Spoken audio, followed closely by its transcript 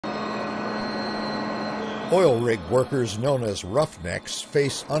Oil rig workers known as roughnecks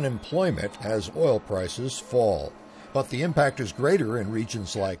face unemployment as oil prices fall. But the impact is greater in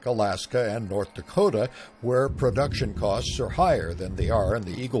regions like Alaska and North Dakota, where production costs are higher than they are in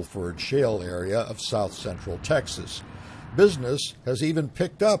the Eagle Ford shale area of south central Texas. Business has even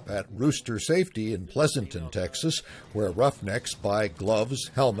picked up at Rooster Safety in Pleasanton, Texas, where roughnecks buy gloves,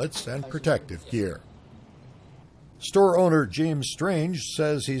 helmets, and protective gear. Store owner James Strange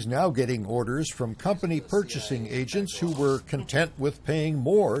says he's now getting orders from company purchasing agents who were content with paying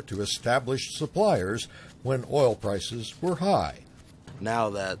more to established suppliers when oil prices were high.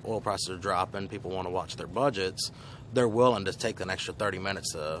 Now that oil prices are dropping, people want to watch their budgets, they're willing to take an extra 30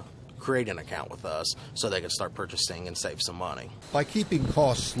 minutes to create an account with us so they can start purchasing and save some money. By keeping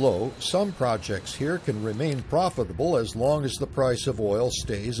costs low, some projects here can remain profitable as long as the price of oil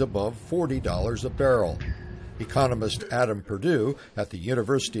stays above $40 a barrel. Economist Adam Perdue at the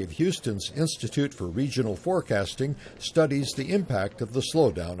University of Houston's Institute for Regional Forecasting studies the impact of the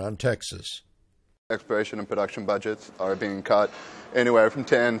slowdown on Texas. Exploration and production budgets are being cut anywhere from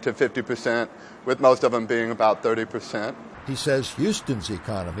 10 to 50%, with most of them being about 30%. He says Houston's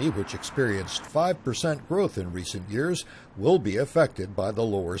economy, which experienced 5% growth in recent years, will be affected by the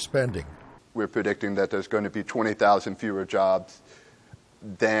lower spending. We're predicting that there's going to be 20,000 fewer jobs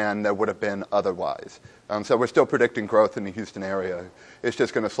than there would have been otherwise. So we're still predicting growth in the Houston area. It's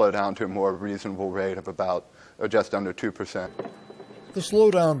just going to slow down to a more reasonable rate of about just under 2%. The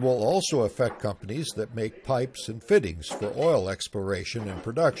slowdown will also affect companies that make pipes and fittings for oil exploration and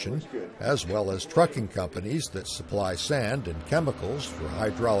production, as well as trucking companies that supply sand and chemicals for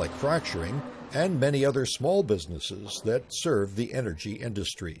hydraulic fracturing, and many other small businesses that serve the energy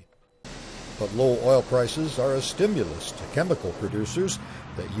industry. But low oil prices are a stimulus to chemical producers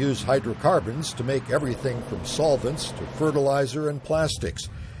that use hydrocarbons to make everything from solvents to fertilizer and plastics.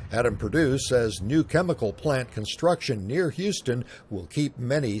 Adam Perdue says new chemical plant construction near Houston will keep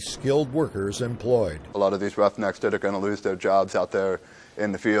many skilled workers employed. A lot of these roughnecks that are going to lose their jobs out there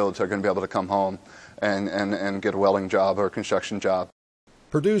in the fields are going to be able to come home and get a welding job or a construction job.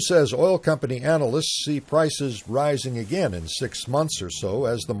 Perdue says oil company analysts see prices rising again in 6 months or so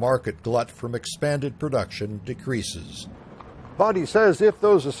as the market glut from expanded production decreases. But he says if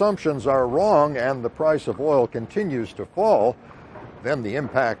those assumptions are wrong and the price of oil continues to fall, then the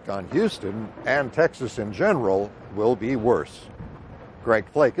impact on Houston and Texas in general will be worse. Greg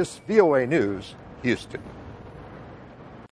Flakus, VOA News, Houston.